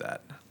 I'd love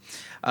that.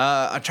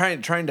 I'm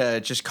trying to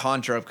just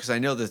conjure up because I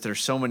know that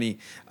there's so many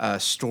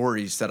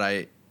stories that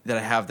I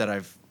have that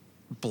I've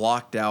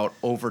blocked out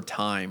over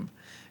time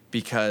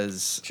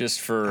because just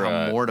for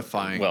how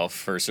mortifying. Well,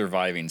 for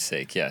surviving's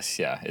sake, yes,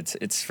 yeah.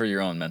 It's for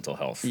your own mental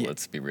health. Yeah,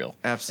 let's be real.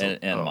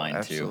 Absolutely, and mine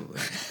absolutely.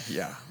 too.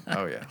 Yeah.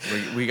 Oh yeah.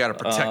 We got to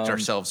protect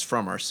ourselves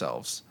from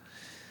ourselves.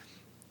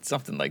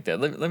 Something like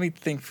that. Let me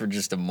think for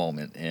just a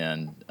moment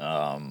and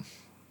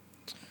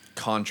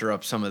conjure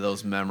up some of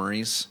those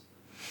memories.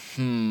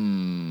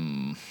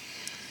 It's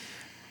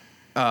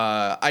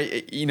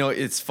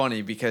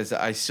funny because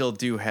I still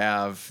do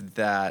have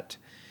that.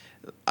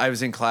 I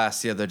was in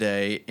class the other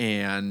day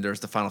and there's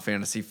the Final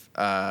Fantasy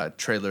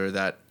trailer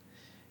that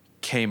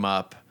came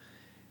up,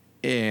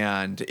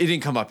 and it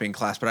didn't come up in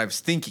class, but I was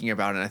thinking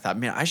about it and I thought,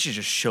 man, I should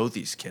just show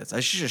these kids.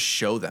 I should just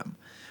show them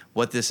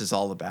what this is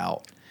all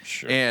about.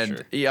 Sure.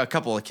 Yeah, a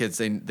couple of kids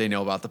they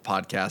know about the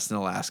podcast and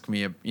they'll ask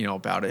me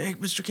about it. Hey,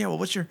 Mr. Campbell,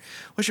 what's your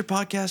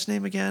podcast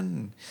name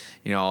again?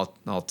 And,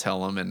 I'll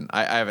tell them, and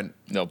I haven't.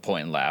 No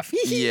point in laugh.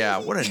 Yeah,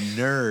 what a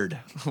nerd.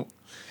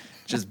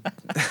 Just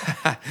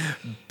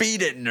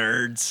beat it,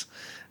 nerds.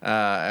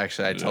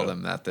 Actually, I tell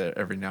them that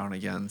every now and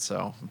again, so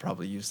I'll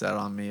probably use that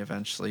on me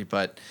eventually.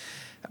 But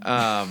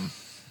yeah,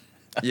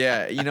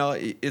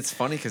 it's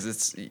funny because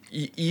it's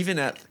even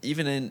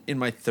in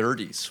my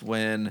 30s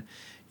when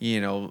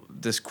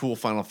this cool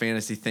Final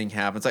Fantasy thing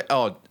happens. Like,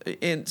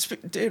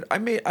 dude, I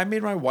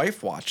made my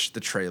wife watch the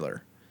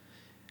trailer.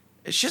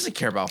 She doesn't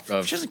care about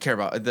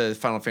the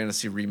Final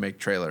Fantasy remake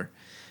trailer.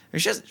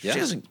 She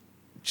doesn't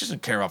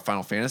care about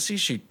Final Fantasy.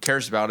 She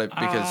cares about it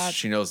because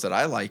she knows that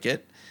I like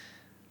it.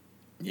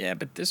 Yeah,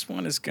 but this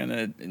one is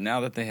gonna,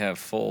 now that they have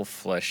full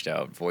fleshed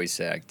out voice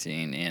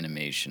acting,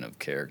 animation of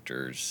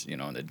characters,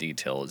 the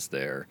detail is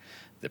there,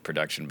 the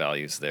production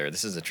value is there.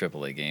 This is a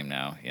AAA game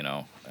now,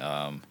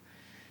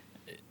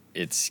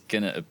 it's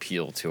gonna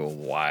appeal to a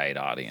wide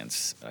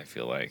audience, I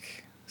feel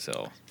like.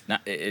 So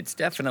not, it's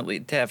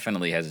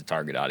definitely has a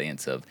target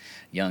audience of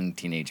young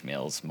teenage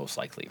males, most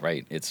likely,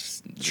 right?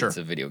 It's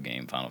a video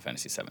game, Final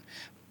Fantasy VII.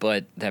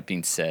 But that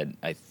being said,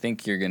 I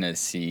think you're gonna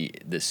see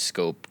the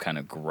scope kind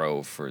of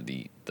grow for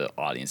the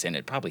audience, and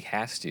it probably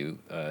has to,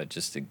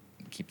 just to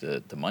keep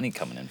the money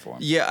coming in for them.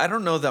 Yeah, I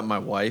don't know that my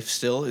wife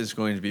still is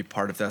going to be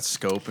part of that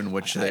scope in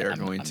which they are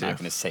going to. I'm not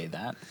going to say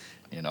that.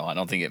 I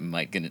don't think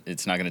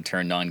it's not going to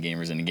turn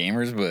non-gamers into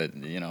gamers, but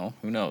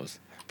who knows?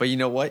 But you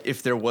know what?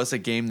 If there was a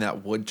game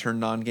that would turn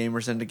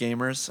non-gamers into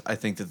gamers, I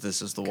think that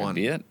this is the one. Could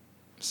be it.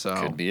 So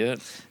could be it.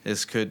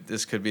 This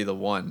could be the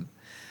one.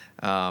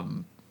 Yeah,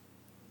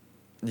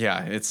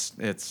 it's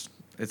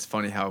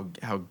funny how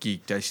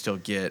geeked I still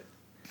get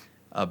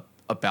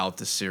about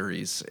the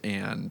series,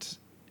 and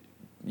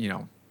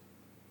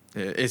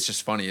it's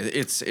just funny.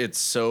 It's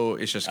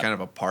just kind of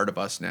a part of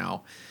us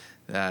now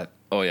that.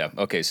 Oh yeah.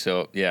 Okay.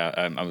 So yeah,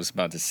 I was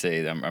about to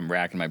say I'm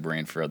racking my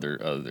brain for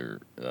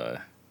other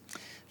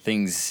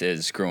things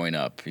as growing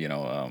up.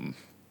 The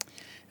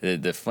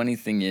funny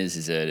thing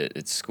is that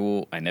at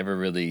school I never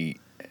really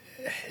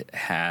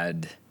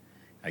had,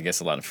 I guess,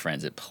 a lot of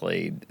friends that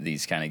played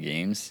these kind of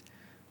games,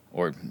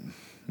 or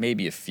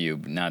maybe a few,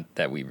 but not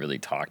that we really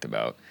talked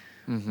about.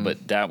 Mm-hmm.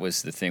 But that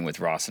was the thing with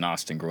Ross and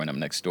Austin growing up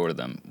next door to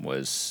them,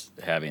 was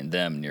having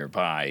them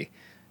nearby.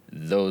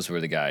 Those were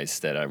the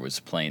guys that I was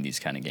playing these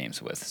kind of games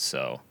with.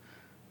 So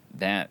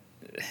that,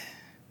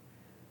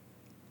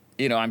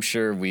 I'm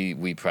sure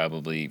we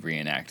probably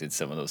reenacted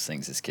some of those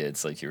things as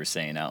kids, like you were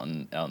saying, out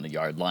in the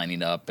yard,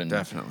 lining up and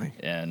definitely,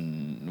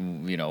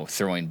 and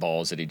throwing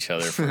balls at each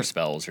other for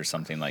spells or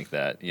something like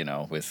that.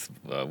 With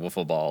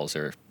wiffle balls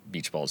or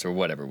beach balls or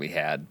whatever we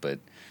had. But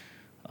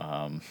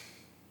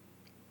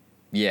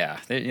yeah,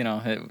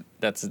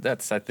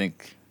 that's I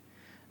think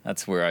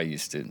that's where I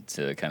used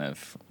to kind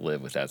of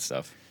live with that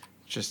stuff.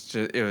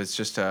 It was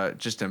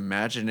just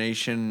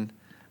imagination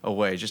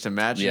away,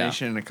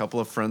 and a couple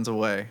of friends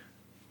away.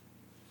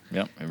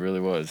 Yep, it really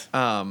was.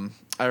 I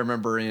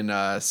remember in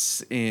I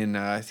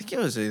think it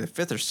was either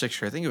 5th or 6th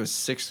grade. I think it was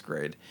 6th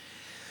grade.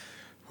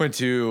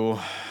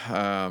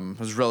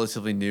 Was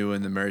relatively new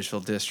in the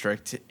Marysville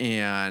district,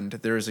 and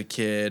there was a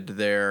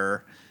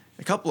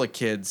couple of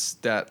kids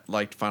that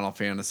liked Final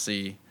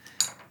Fantasy,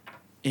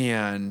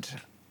 and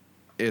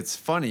it's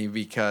funny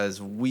because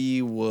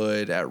we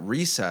would at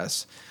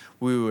recess.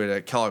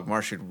 At Kellogg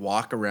Marsh, we'd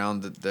walk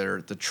around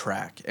the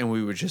track, and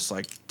we would just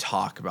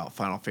talk about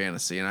Final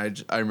Fantasy.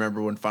 And I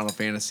remember when Final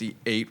Fantasy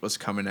VIII was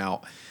coming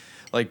out,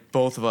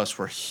 both of us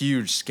were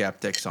huge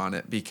skeptics on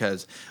it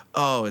because,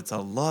 it's a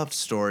love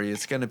story.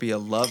 It's going to be a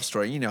love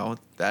story.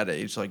 That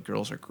age,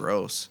 girls are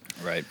gross.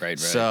 Right.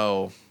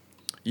 So,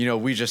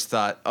 we just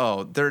thought,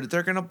 they're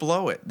going to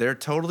blow it. They're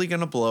totally going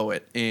to blow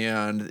it.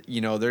 And,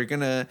 they're going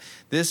to,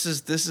 this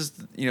is,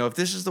 if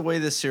this is the way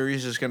this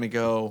series is going to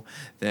go,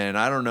 then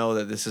I don't know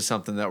that this is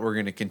something that we're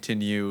going to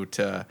continue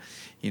to,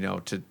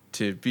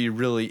 to be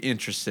really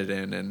interested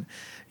in. And,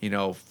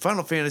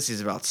 Final Fantasy is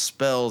about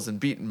spells and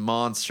beating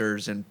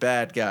monsters and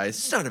bad guys.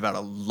 It's not about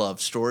a love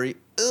story.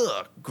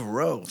 Ugh,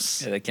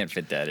 gross. Yeah, they can't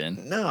fit that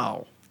in.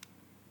 No.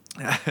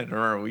 I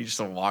remember we used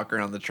to walk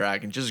around the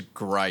track and just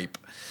gripe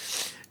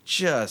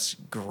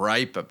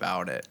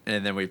about it,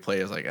 and then we play.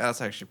 I was like,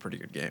 that's actually a pretty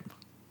good game.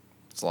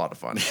 It's a lot of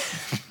fun.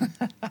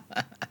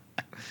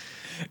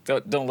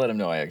 Don't let them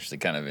know I actually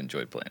kind of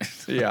enjoyed playing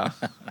it. Yeah,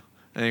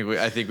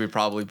 I think we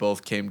probably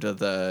both came to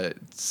the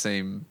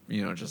same,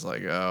 just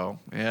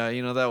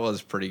that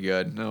was pretty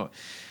good. No,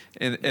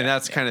 and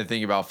that's kind of the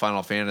thing about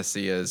Final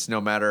Fantasy is no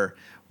matter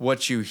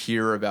what you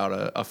hear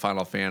about a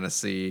Final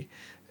Fantasy,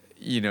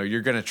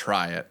 you're gonna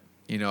try it.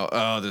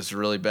 This is a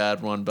really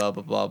bad one, blah,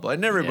 blah, blah, blah.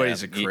 And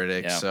everybody's a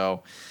critic,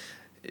 so.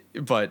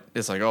 But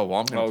it's I'm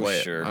going to play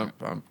it.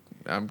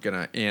 I'm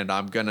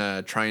going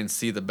to try and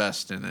see the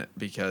best in it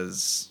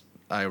because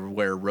I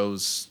wear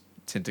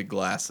rose-tinted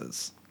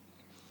glasses.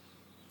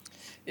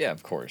 Yeah,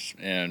 of course.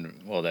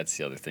 And, well, that's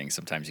the other thing.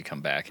 Sometimes you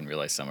come back and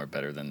realize some are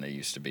better than they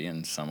used to be,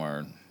 and some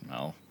are,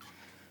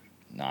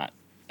 not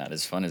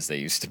as fun as they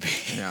used to be.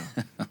 Yeah.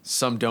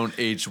 Some don't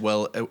age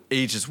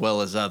as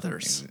well as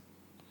others.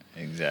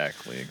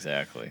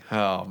 Exactly.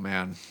 Oh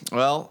man.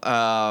 Well,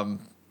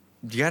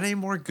 do you got any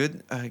more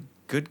good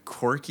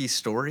quirky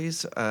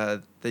stories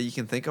that you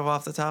can think of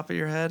off the top of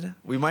your head?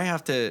 We might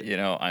have to.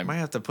 I might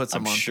have to put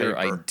some on paper. I'm sure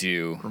I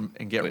do.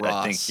 And get Ross.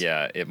 I think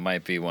it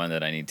might be one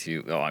that I need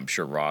to. Oh, I'm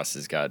sure Ross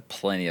has got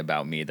plenty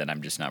about me that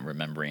I'm just not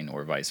remembering,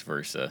 or vice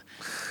versa.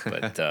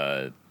 But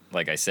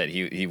like I said,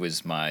 he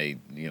was my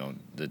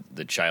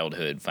the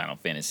childhood Final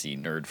Fantasy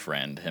nerd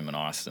friend. Him and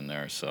Austin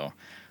there. So.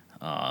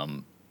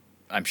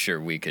 I'm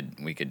sure we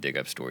could dig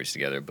up stories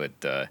together, but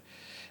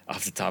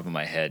off the top of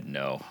my head,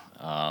 no.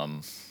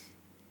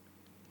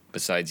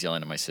 besides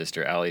yelling at my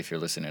sister, Allie, if you're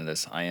listening to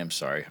this, I am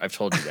sorry. I've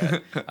told you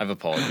that. I've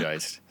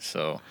apologized.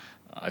 So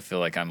I feel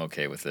like I'm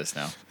okay with this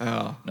now.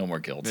 Oh. No more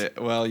guilt.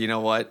 Well, you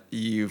know what?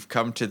 You've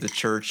come to the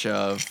church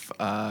of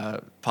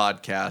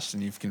podcast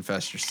and you've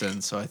confessed your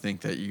sins. So I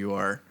think that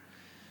you're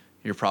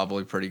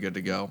probably pretty good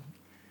to go.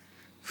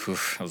 Whew,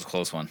 that was a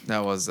close one.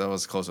 That was a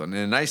close one.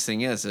 And the nice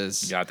thing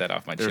is got that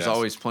off my there's chest.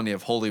 always plenty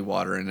of holy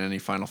water in any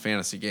Final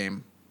Fantasy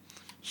game.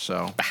 So,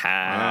 all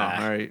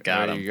right,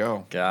 Got there him. you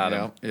go. Got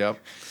him. Yep.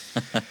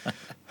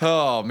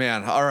 Oh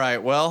man. All right.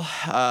 Well,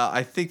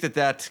 I think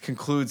that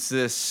concludes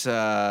this.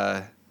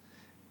 I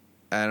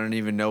don't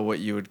even know what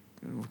you would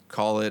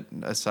call it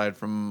aside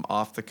from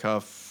off the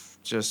cuff.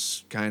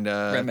 Just kind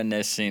of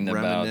reminiscing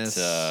about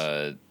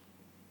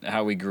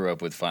how we grew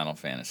up with Final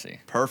Fantasy.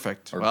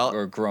 Perfect.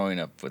 Or growing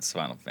up with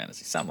Final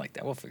Fantasy. Something like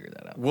that. We'll figure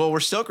that out. Well,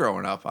 we're still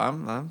growing up.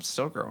 I'm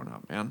still growing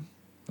up, man.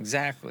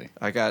 Exactly.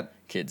 I got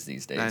kids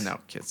these days. I know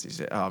kids these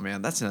days. Oh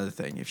man, that's another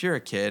thing. If you're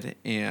a kid,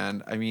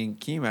 and I mean,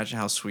 can you imagine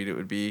how sweet it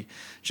would be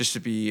just to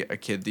be a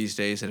kid these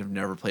days and have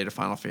never played a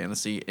Final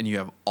Fantasy, and you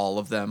have all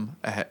of them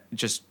ahead?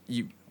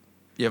 You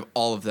have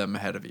all of them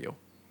ahead of you.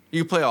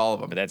 You can play all of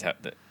them. But that's how.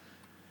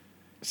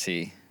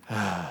 See.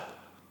 Oh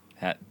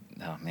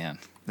man.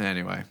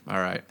 Anyway, all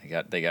right.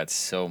 They got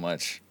so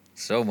much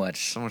to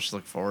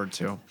look forward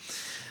to.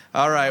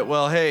 All right.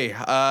 Well, hey,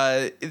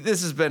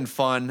 this has been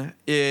fun.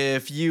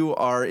 If you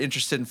are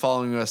interested in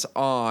following us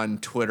on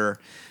Twitter,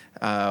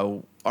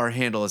 our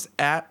handle is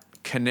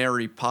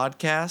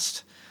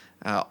 @CanaryPodcast.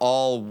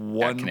 All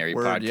one Canary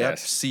word.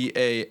 Podcast. Yep.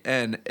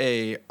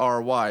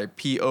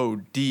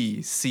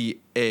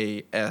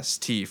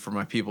 CanaryPodcast for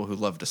my people who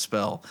love to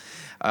spell.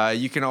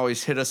 You can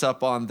always hit us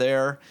up on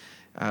there.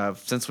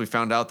 Since we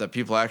found out that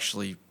people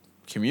actually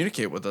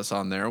communicate with us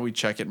on there, we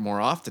check it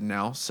more often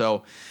now.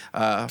 So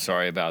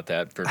sorry about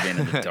that for being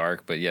in the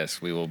dark, but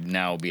yes, we will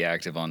now be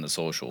active on the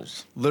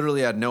socials.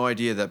 Literally had no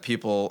idea that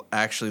people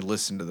actually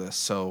listen to this.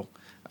 So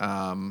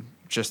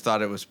just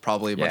thought it was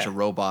probably a bunch of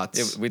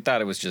robots. We thought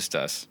it was just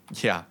us.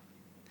 Yeah.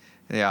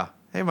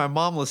 Hey, my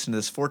mom listened to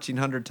this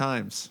 1,400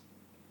 times.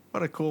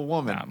 What a cool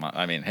woman.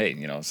 I mean, hey,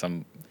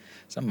 some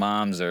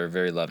moms are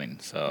very loving,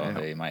 so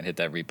they might hit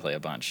that replay a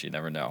bunch. You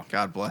never know.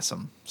 God bless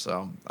them.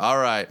 So, all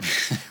right.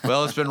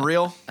 Well, it's been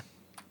real.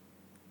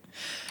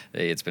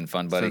 Hey, it's been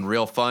fun, buddy. It's been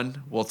real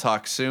fun. We'll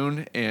talk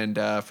soon. And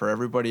for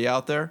everybody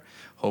out there,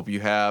 hope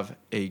you have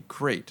a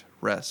great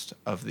rest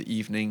of the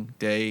evening,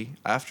 day,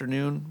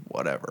 afternoon,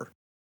 whatever.